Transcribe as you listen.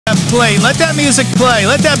Plate. Let that music play.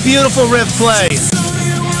 Let that beautiful riff play.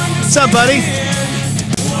 What's up, buddy?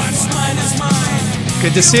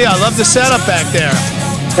 Good to see you. I love the setup back there.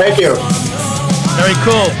 Thank you. Very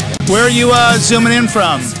cool. Where are you zooming in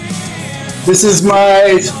from? This is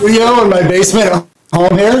my studio in my basement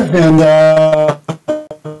home here, and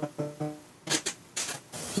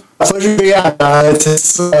pleasure to be on.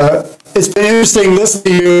 It's been interesting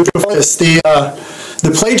listening to you before this. The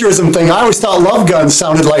plagiarism thing. I always thought Love Guns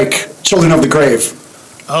sounded like Children of the Grave.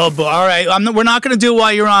 Oh, but all right. We're not going to do it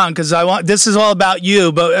while you're on because this is all about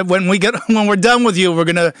you. But when we're done with you, we'll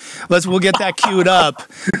get that queued up.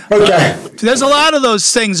 Okay. There's a lot of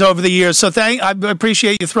those things over the years, so I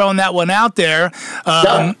appreciate you throwing that one out there.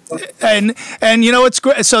 Yeah. And you know it's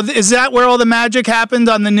great. So is that where all the magic happened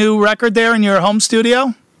on the new record there in your home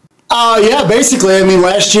studio? Yeah, basically. I mean,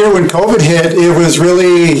 last year when COVID hit, it was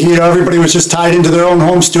really, everybody was just tied into their own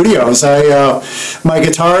home studios. My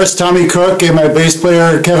guitarist, Tommy Cook, and my bass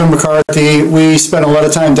player, Kevin McCarthy, we spent a lot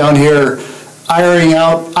of time down here ironing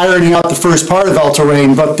out the first part of Alta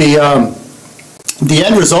Reign, but the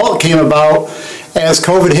end result came about as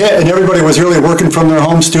COVID hit, and everybody was really working from their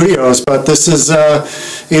home studios. But this is,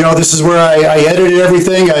 this is where I edited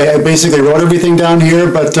everything. I basically wrote everything down here,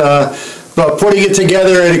 but putting it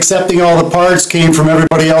together and accepting all the parts came from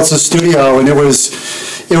everybody else's studio, and it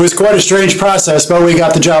was quite a strange process, but we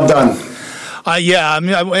got the job done. Yeah, I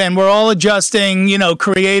mean, and we're all adjusting,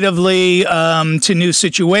 creatively to new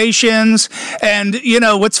situations. And,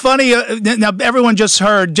 what's funny, now everyone just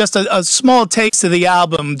heard just a small taste of the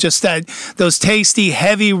album, just those tasty,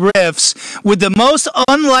 heavy riffs with the most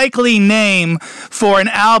unlikely name for an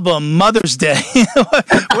album, Mother's Day.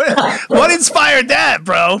 What inspired that,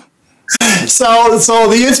 bro? So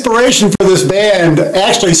the inspiration for this band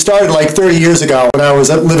actually started like 30 years ago when I was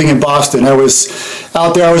living in Boston. I was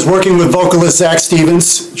out there. I was working with vocalist Zach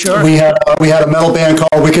Stevens. Sure. We had a metal band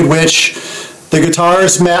called Wicked Witch. The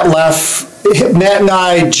guitarist Matt and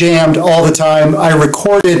I jammed all the time.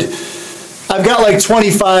 I've got like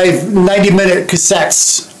 25 90-minute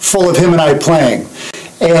cassettes full of him and I playing.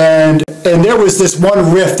 And there was this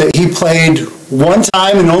one riff that he played one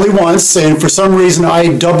time and only once, and for some reason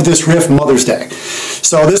I dubbed this riff Mother's Day.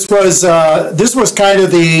 So this was kind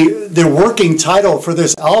of the working title for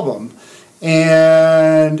this album,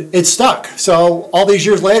 and it stuck. So all these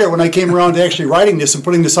years later, when I came around to actually writing this and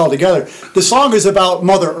putting this all together, the song is about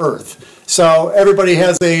Mother Earth. So everybody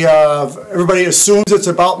assumes it's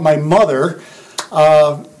about my mother.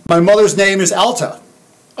 My mother's name is Alta.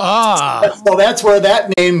 So that's where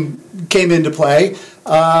that name came into play.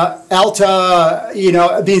 Alta,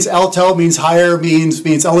 it means alto, means higher,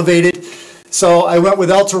 means elevated. So I went with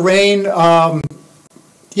Alta Reign.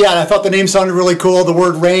 Yeah, I thought the name sounded really cool. The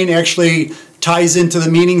word rain actually ties into the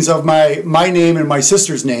meanings of my name and my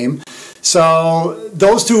sister's name. So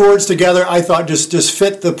those two words together, I thought just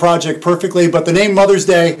fit the project perfectly. But the name Mother's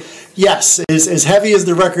Day, yes, is as heavy as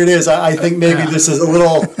the record is. I think maybe this is a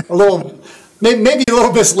little maybe a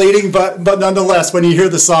little misleading, but nonetheless, when you hear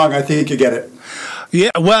the song, I think you get it.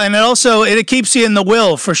 Yeah, well, and it keeps you in the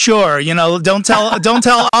will for sure. Don't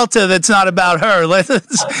tell Alta that's not about her.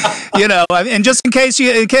 And just in case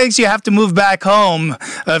you have to move back home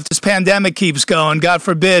if this pandemic keeps going, God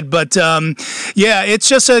forbid. But yeah, it's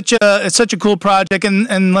just such a cool project.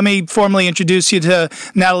 And let me formally introduce you to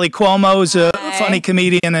Natalie Cuomo, who's a funny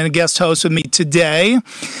comedian and a guest host with me today.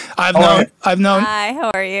 I've known. Hi, how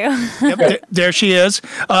are you? Yep, there she is.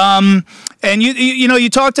 And you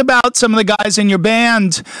talked about some of the guys in your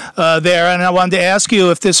band there, and I wanted to ask you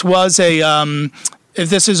if this was if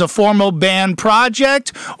this is a formal band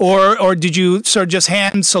project, or did you sort of just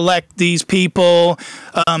hand select these people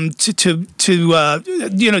just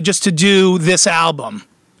to do this album?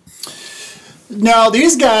 No,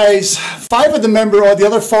 these guys, the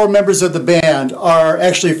other 4 members of the band are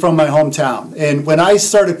actually from my hometown. And when I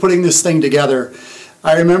started putting this thing together,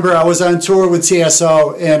 I remember I was on tour with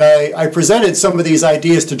TSO, and I presented some of these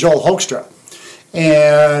ideas to Joel Hoekstra.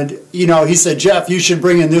 And, he said, Jeff, you should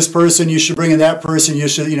bring in this person, you should bring in that person, you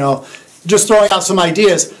should, just throwing out some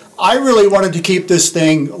ideas. I really wanted to keep this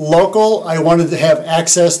thing local. I wanted to have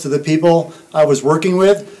access to the people I was working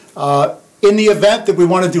with. In the event that we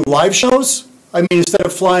want to do live shows, I mean, instead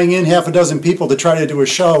of flying in half a dozen people to try to do a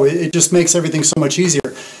show, it just makes everything so much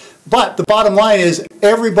easier. But the bottom line is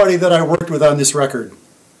everybody that I worked with on this record,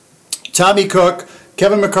 Tommy Cook,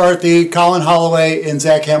 Kevin McCarthy, Colin Holloway, and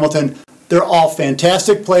Zach Hamilton, they're all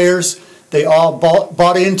fantastic players. They all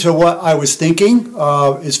bought into what I was thinking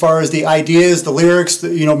as far as the ideas, the lyrics,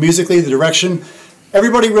 musically, the direction.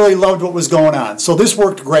 Everybody really loved what was going on. So this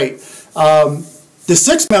worked great. The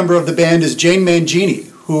 6th member of the band is Jane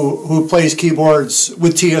Mangini, who plays keyboards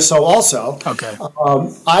with TSO also. Okay.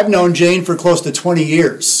 I've known Jane for close to 20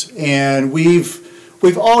 years, and we've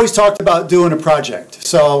always talked about doing a project.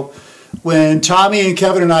 So when Tommy and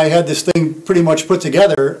Kevin and I had this thing pretty much put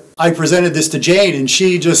together, I presented this to Jane, and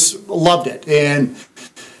she just loved it. And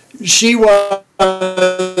she was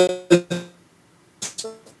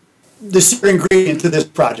the secret ingredient to this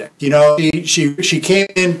project. You know, she came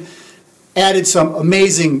in, added some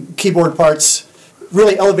amazing keyboard parts,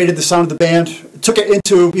 really elevated the sound of the band, took it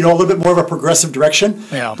into, you know, a little bit more of a progressive direction,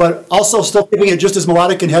 but also still keeping it just as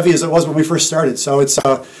melodic and heavy as it was when we first started. So it's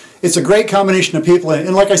a great combination of people,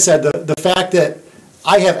 and like I said, the fact that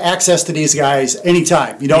I have access to these guys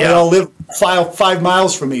anytime. You know, they all live 5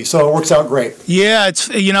 miles from me, so it works out great. Yeah,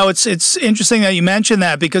 it's interesting that you mentioned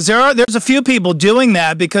that, because there's a few people doing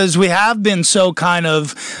that, because we have been so kind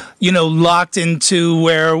of, you know, locked into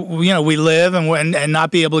where, you know, we live and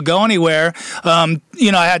not be able to go anywhere.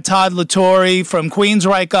 You know, I had Todd Latore from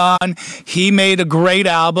Queensryche on. He made a great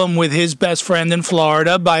album with his best friend in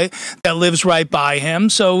Florida that lives right by him.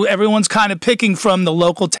 So everyone's kind of picking from the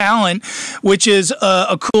local talent, which is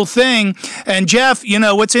a cool thing. And Jeff, you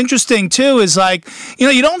know, what's interesting too is, like, you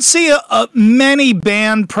know, you don't see many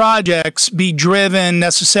band projects be driven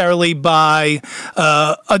necessarily by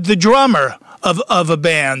the drummer of a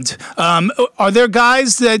band. Are there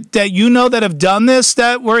guys that you know that have done this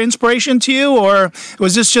that were inspiration to you, or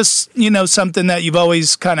was this just, you know, something that you've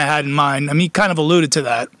always kind of had in mind? I mean, you kind of alluded to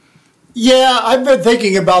that. Yeah, I've been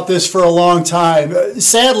thinking about this for a long time.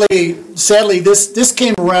 Sadly, this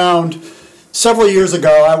came around several years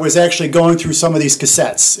ago. I was actually going through some of these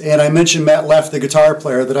cassettes, and I mentioned Matt Leff, the guitar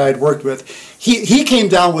player that I had worked with. He came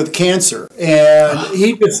down with cancer, and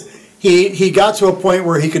he got to a point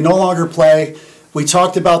where he could no longer play. We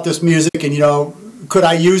talked about this music, and, you know, could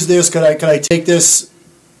I use this? Could I take this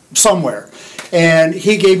somewhere? And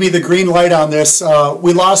he gave me the green light on this.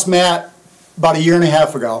 We lost Matt about 1.5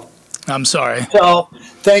 years ago. I'm sorry. So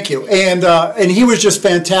thank you. And he was just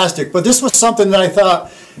fantastic. But this was something that I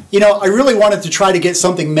thought, you know, I really wanted to try to get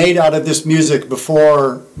something made out of this music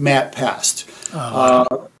before Matt passed.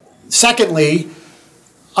 Secondly,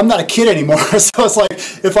 I'm not a kid anymore, so it's like,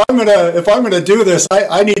 if I'm gonna do this,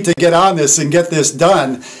 I need to get on this and get this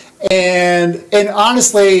done. And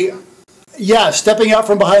honestly, yeah, stepping out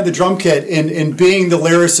from behind the drum kit and being the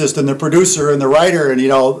lyricist and the producer and the writer and, you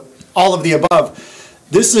know, all of the above,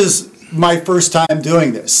 this is my first time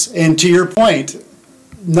doing this. And to your point,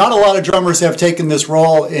 not a lot of drummers have taken this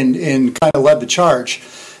role and kind of led the charge.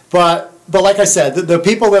 But like I said, the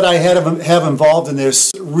people that I have involved in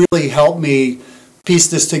this really helped me piece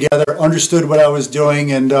this together, understood what I was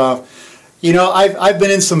doing, and you know, I've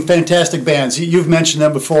been in some fantastic bands. You've mentioned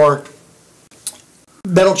them before.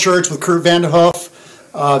 Metal Church with Kurt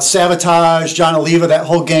Vanderhoof, Sabotage, John Oliva, that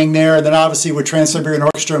whole gang there, and then obviously with Trans-Siberian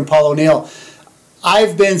Orchestra and Paul O'Neill.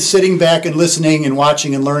 I've been sitting back and listening and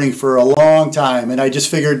watching and learning for a long time, and I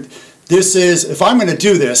just figured, if I'm going to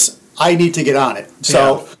do this, I need to get on it.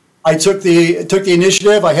 So I took the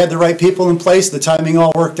initiative. I had the right people in place. The timing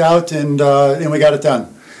all worked out, and we got it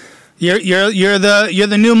done. You're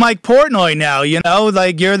the new Mike Portnoy now. You know,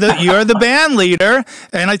 like you're the band leader,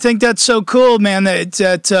 and I think that's so cool, man.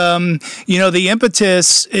 That you know, the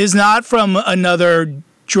impetus is not from another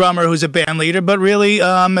drummer who's a band leader, but really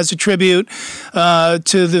as a tribute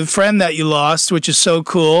to the friend that you lost, which is so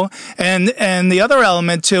cool. And the other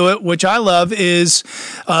element to it, which I love, is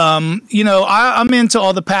you know, I'm into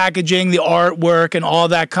all the packaging, the artwork, and all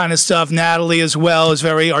that kind of stuff. Natalie as well is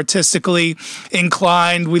very artistically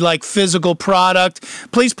inclined. We like physical product.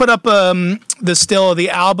 Please put up the still of the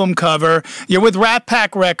album cover. You're with Rat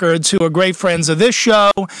Pack Records, who are great friends of this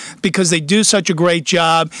show because they do such a great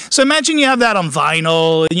job. So imagine you have that on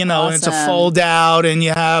vinyl, you know, awesome. And it's a fold out, and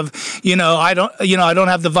you have, you know, I don't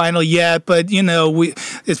have the vinyl yet, but, you know,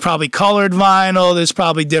 it's probably colored vinyl. There's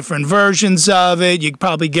probably different versions of it. You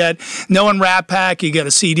probably get, knowing Rat Pack, you get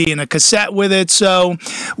a CD and a cassette with it. So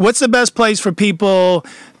what's the best place for people,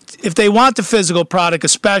 if they want the physical product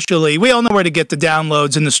especially? We all know where to get the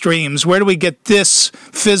downloads and the streams. Where do we get this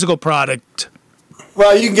physical product?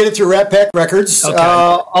 Well, you can get it through Rat Pack Records. Okay.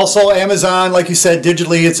 Also Amazon, like you said,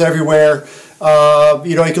 digitally, it's everywhere.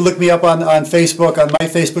 You know, you can look me up on Facebook, on my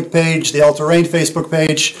Facebook page, the Alta Reign Facebook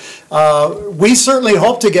page. We certainly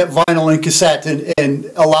hope to get vinyl and cassette and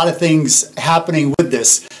a lot of things happening with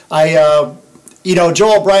this. You know,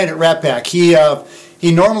 Joe O'Brien at Rat Pack, he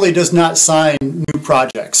normally does not sign new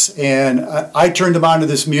projects, and I turned him on to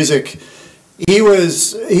this music. He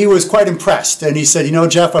was quite impressed, and he said, you know,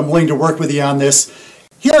 Jeff, I'm willing to work with you on this.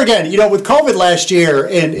 Here again, you know, with COVID last year,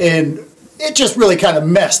 and it just really kind of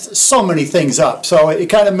messed so many things up. So it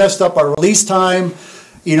kind of messed up our release time.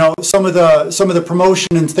 You know, some of the promotion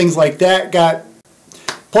and things like that got.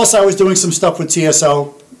 Plus, I was doing some stuff with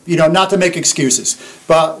TSO. You know, not to make excuses,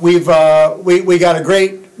 but we got a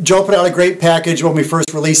great. Joe put out a great package when we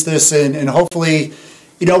first released this, and hopefully,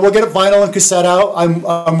 you know, we'll get a vinyl and cassette out.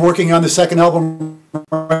 I'm working on the second album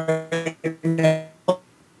right now.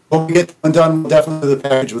 When we get one done, we'll definitely do the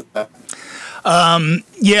package with that.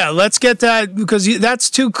 Yeah, let's get that, because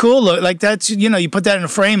that's too cool. Like, that's, you know, you put that in a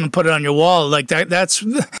frame and put it on your wall. Like that's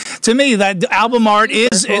to me, that album art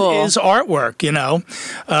is cool. It is artwork, you know,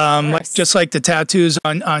 like, just like the tattoos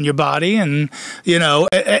on your body, and, you know,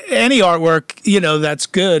 any artwork, you know, that's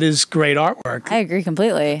good is great artwork. I agree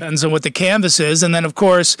completely. Depends on what the canvas is, and then of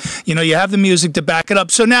course, you know, you have the music to back it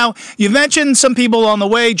up. So now you've mentioned some people on the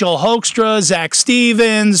way: Joel Hoekstra, Zach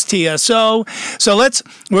Stevens, TSO. So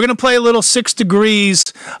we're gonna play a little 6 Degrees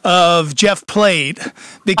of Jeff Plate,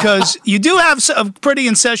 because you do have a pretty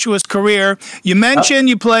incestuous career. You mentioned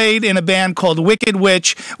you played in a band called Wicked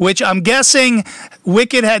Witch, which I'm guessing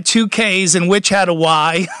Wicked had 2 Ks and Witch had a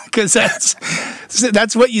Y, because that's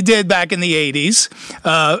what you did back in the 80s.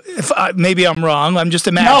 Maybe I'm wrong. I'm just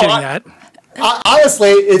imagining that. Honestly,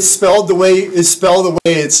 it's spelled the way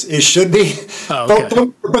it should be. Oh,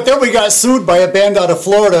 okay. But then we got sued by a band out of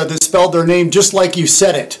Florida that spelled their name just like you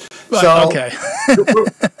said it. So okay.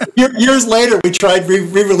 Years later, we tried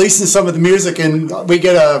re-releasing some of the music, and we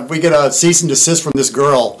get a cease and desist from this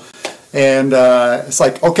girl, and it's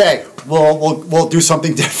like, okay, we'll do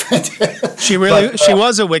something different. She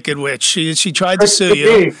was a wicked witch. She tried to sue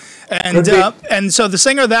you. And so the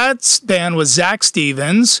singer of that band was Zach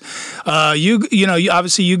Stevens. You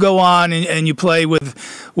obviously you go on and you play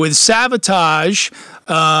with Sabotage.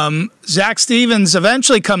 Zach Stevens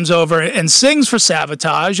eventually comes over and sings for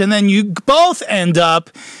Sabotage, and then you both end up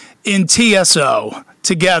in TSO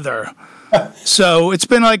together. So it's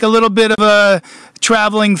been like a little bit of a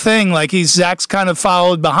traveling thing. Like Zach's kind of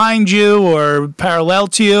followed behind you or parallel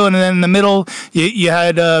to you, and then in the middle you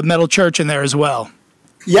had Metal Church in there as well.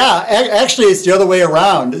 Yeah, actually it's the other way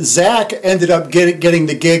around. Zach ended up getting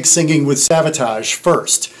the gig singing with Sabotage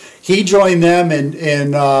first. He joined them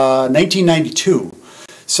in 1992.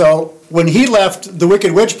 So when he left the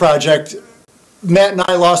Wicked Witch project, Matt and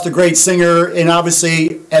I lost a great singer, and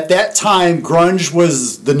obviously at that time grunge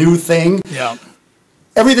was the new thing. Yeah.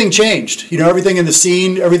 Everything changed. You know, everything in the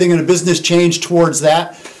scene, everything in the business changed towards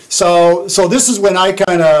that. So this is when I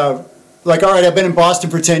kind of like, all right, I've been in Boston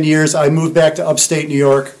for 10 years. I moved back to upstate New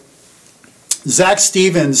York. Zach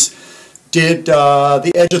Stevens did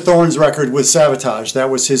the Edge of Thorns record with Sabotage. That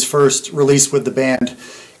was his first release with the band.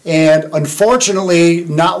 And unfortunately,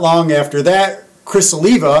 not long after that, Chris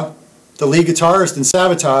Oliva, the lead guitarist in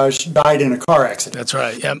Sabotage, died in a car accident. That's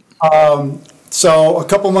right, yep. So a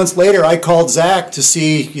couple months later, I called Zach to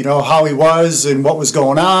see, you know, how he was and what was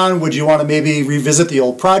going on. Would you want to maybe revisit the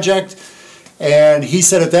old project? And he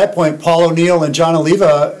said at that point, Paul O'Neill and John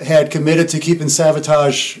Oliva had committed to keeping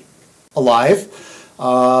Sabotage alive.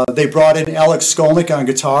 They brought in Alex Skolnick on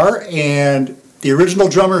guitar, and the original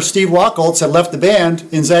drummer, Steve Wacholtz, had left the band,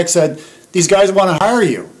 and Zach said, these guys want to hire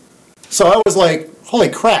you. So I was like, holy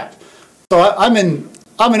crap. So I'm in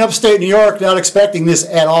upstate New York, not expecting this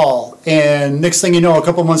at all. And next thing you know, a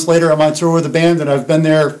couple months later, I'm on tour with the band, and I've been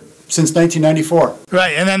there since 1994.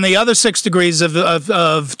 Right, and then the other 6 Degrees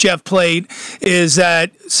of Jeff Plate is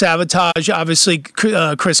that Sabotage, obviously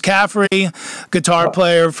Chris Caffrey, guitar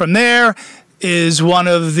player from there, is one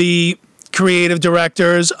of the creative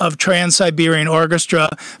directors of Trans-Siberian Orchestra.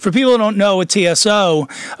 For people who don't know, with TSO,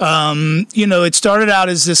 you know, it started out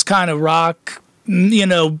as this kind of rock, you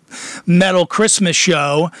know, metal Christmas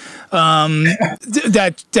show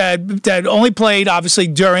that only played obviously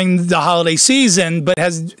during the holiday season, but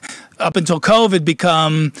has up until COVID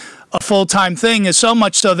become a full-time thing, is so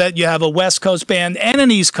much so that you have a West Coast band and an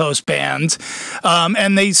East Coast band,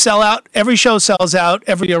 and they sell out. Every show sells out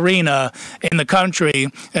every arena in the country,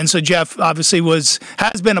 and so Jeff obviously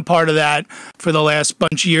has been a part of that for the last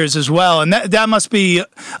bunch of years as well, and that must be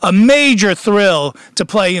a major thrill to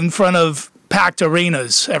play in front of packed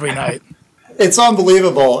arenas every night. It's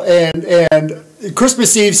unbelievable, and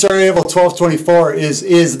Christmas Eve Sarajevo 1224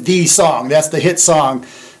 is the song. That's the hit song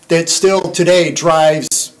that still today drives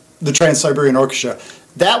the Trans-Siberian Orchestra.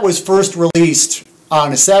 That was first released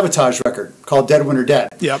on a Sabotage record called Dead Winter Dead.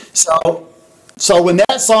 Yep. So when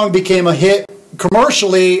that song became a hit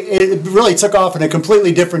commercially, it really took off in a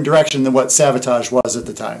completely different direction than what Sabotage was at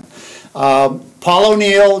the time. Paul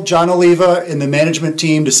O'Neill, John Oliva, and the management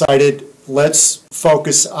team decided, let's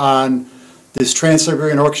focus on this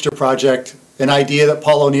Trans-Siberian Orchestra project an idea that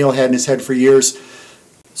Paul O'Neill had in his head for years.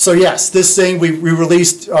 So yes, this thing, we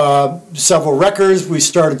released several records. We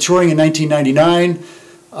started touring in 1999,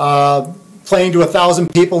 playing to 1,000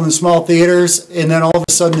 people in small theaters, and then all of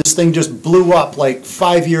a sudden this thing just blew up like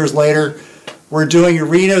 5 years later. We're doing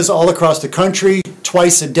arenas all across the country,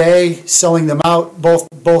 twice a day, selling them out,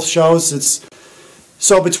 both shows.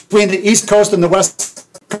 So between the East Coast and the West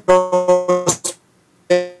Coast,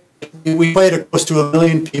 we play to close to 1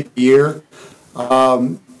 million people a year.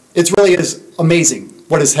 It really is amazing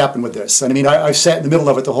what has happened with this. And I mean, I've sat in the middle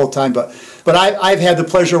of it the whole time, but I've had the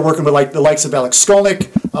pleasure of working with like the likes of Alex Skolnick,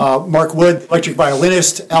 Mark Wood, electric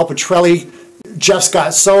violinist, Al Petrelli, Jeff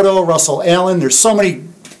Scott Soto, Russell Allen. There's so many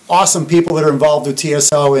awesome people that are involved with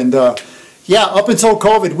TSO. And yeah, up until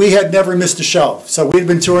COVID, we had never missed a show. So we'd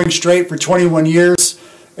been touring straight for 21 years,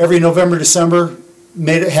 every November, December,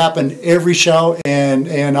 made it happen every show.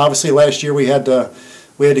 And obviously last year we had to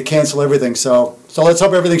cancel everything. So let's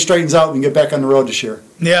hope everything straightens out and we can get back on the road this year.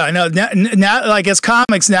 Yeah, I know. Now, like as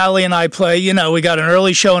comics, Natalie and I play. You know, we got an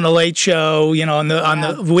early show and a late show. You know, on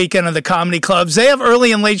the weekend of the comedy clubs, they have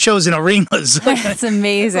early and late shows in arenas. That's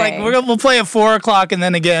amazing. Like we'll play at 4 o'clock and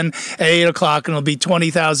then again at 8 o'clock, and it'll be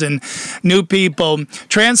 20,000 new people.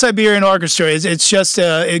 Trans-Siberian Orchestra it's just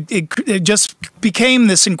it just became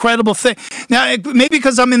this incredible thing. Now, maybe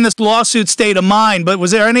because I'm in this lawsuit state of mind, but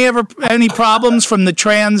was there any problems from the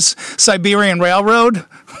Trans-Siberian Railroad?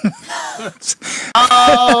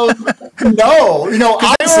 No, you know,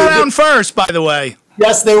 they were around first, by the way.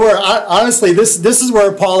 Yes, they were. Honestly, this is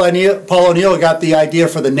where Paul O'Neill got the idea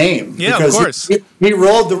for the name. Yeah, because of course. He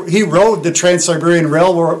rode the Trans-Siberian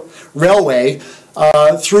Railway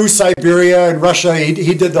through Siberia and Russia.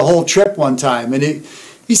 He did the whole trip one time, and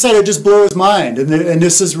he said it just blew his mind. And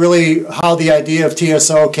this is really how the idea of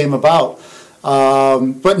TSO came about.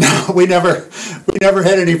 But no, we never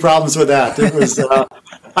had any problems with that. It was.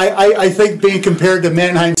 I think being compared to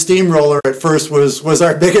Mannheim Steamroller at first was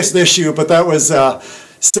our biggest issue, but that was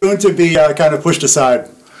soon to be kind of pushed aside.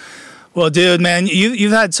 Well, dude, man,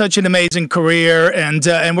 you've had such an amazing career, and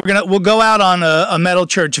we'll go out on a Metal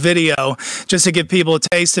Church video just to give people a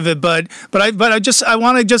taste of it. But I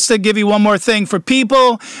wanted just to give you one more thing for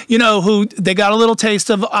people, you know, who they got a little taste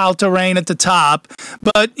of Alta Reign at the top.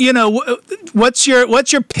 But you know, what's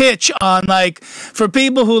your pitch on, like, for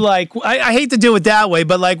people who like I hate to do it that way,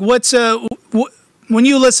 but like when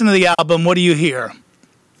you listen to the album, what do you hear?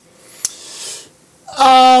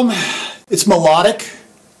 It's melodic.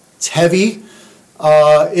 It's heavy.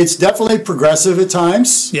 It's definitely progressive at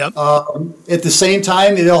times. Yep. At the same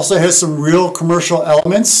time, it also has some real commercial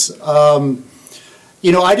elements.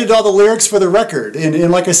 You know, I did all the lyrics for the record,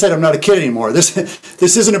 and like I said, I'm not a kid anymore. This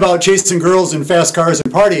isn't about chasing girls in fast cars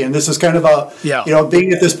and partying. This is kind of about you know,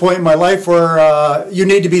 being at this point in my life where you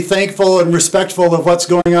need to be thankful and respectful of what's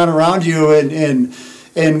going on around you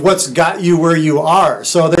and what's got you where you are.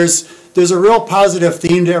 So there's a real positive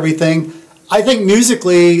theme to everything. I think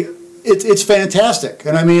musically, it's fantastic,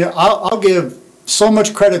 and I mean, I'll give so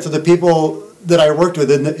much credit to the people that I worked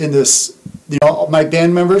with in this. You know, my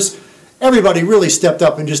band members, everybody really stepped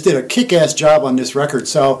up and just did a kick-ass job on this record.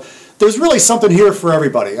 So there's really something here for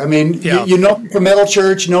everybody. I mean, you know me from Metal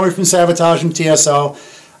Church, you know me from Sabotage and TSO.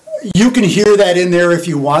 You can hear that in there if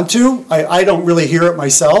you want to. I don't really hear it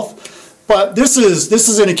myself, but this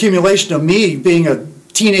is an accumulation of me being a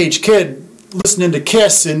teenage kid, listening to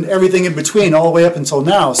Kiss and everything in between all the way up until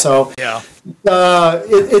now. So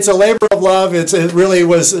it's a labor of love. It really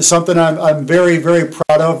was something I'm very, very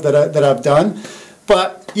proud of that I've done.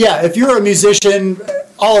 But yeah, if you're a musician,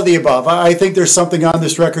 all of the above. I think there's something on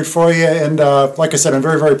this record for you, and like I said, I'm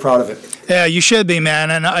very, very proud of it. Yeah, you should be,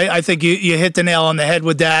 man, and I think you hit the nail on the head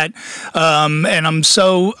with that. And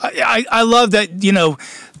I love that, you know,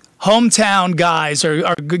 hometown guys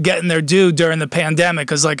are getting their due during the pandemic,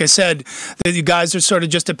 because like I said, you guys are sort of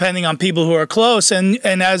just depending on people who are close, and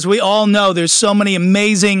as we all know, there's so many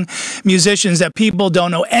amazing musicians that people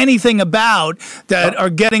don't know anything about that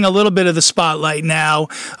are getting a little bit of the spotlight now.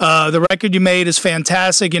 The record you made is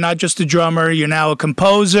fantastic. You're not just a drummer, you're now a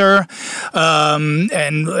composer,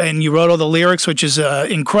 and you wrote all the lyrics, which is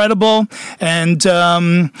incredible. And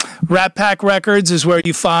Rat Pack Records is where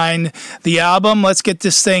you find the album. Let's get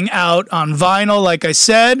this thing out on vinyl, like I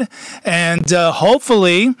said, and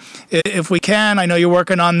hopefully, if we can, I know you're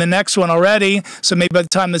working on the next one already, so maybe by the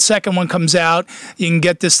time the second one comes out, you can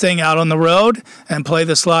get this thing out on the road and play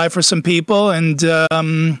this live for some people. And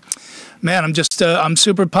man, I'm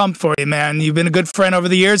super pumped for you, man. You've been a good friend over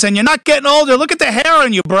the years, and you're not getting older. Look at the hair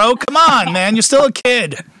on you, bro. Come on, man. You're still a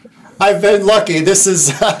kid. I've been lucky. This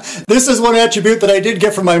is this is one attribute that I did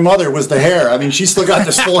get from my mother was the hair. I mean, she's still got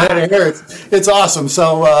this full head of hair. It's awesome.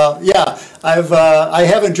 So yeah, I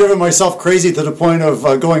haven't driven myself crazy to the point of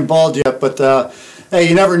going bald yet. But hey,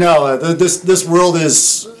 you never know. This world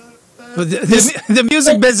is. The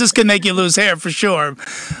music business can make you lose hair for sure.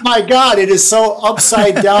 My God, it is so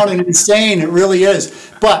upside down and insane. It really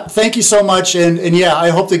is. But thank you so much. And yeah, I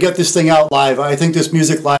hope to get this thing out live. I think this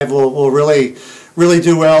music live will really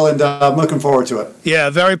do well, and I'm looking forward to it. Yeah,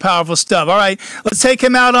 very powerful stuff. All right, let's take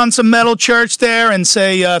him out on some Metal Church there and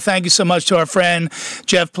say thank you so much to our friend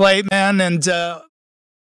Jeff Plate, man. And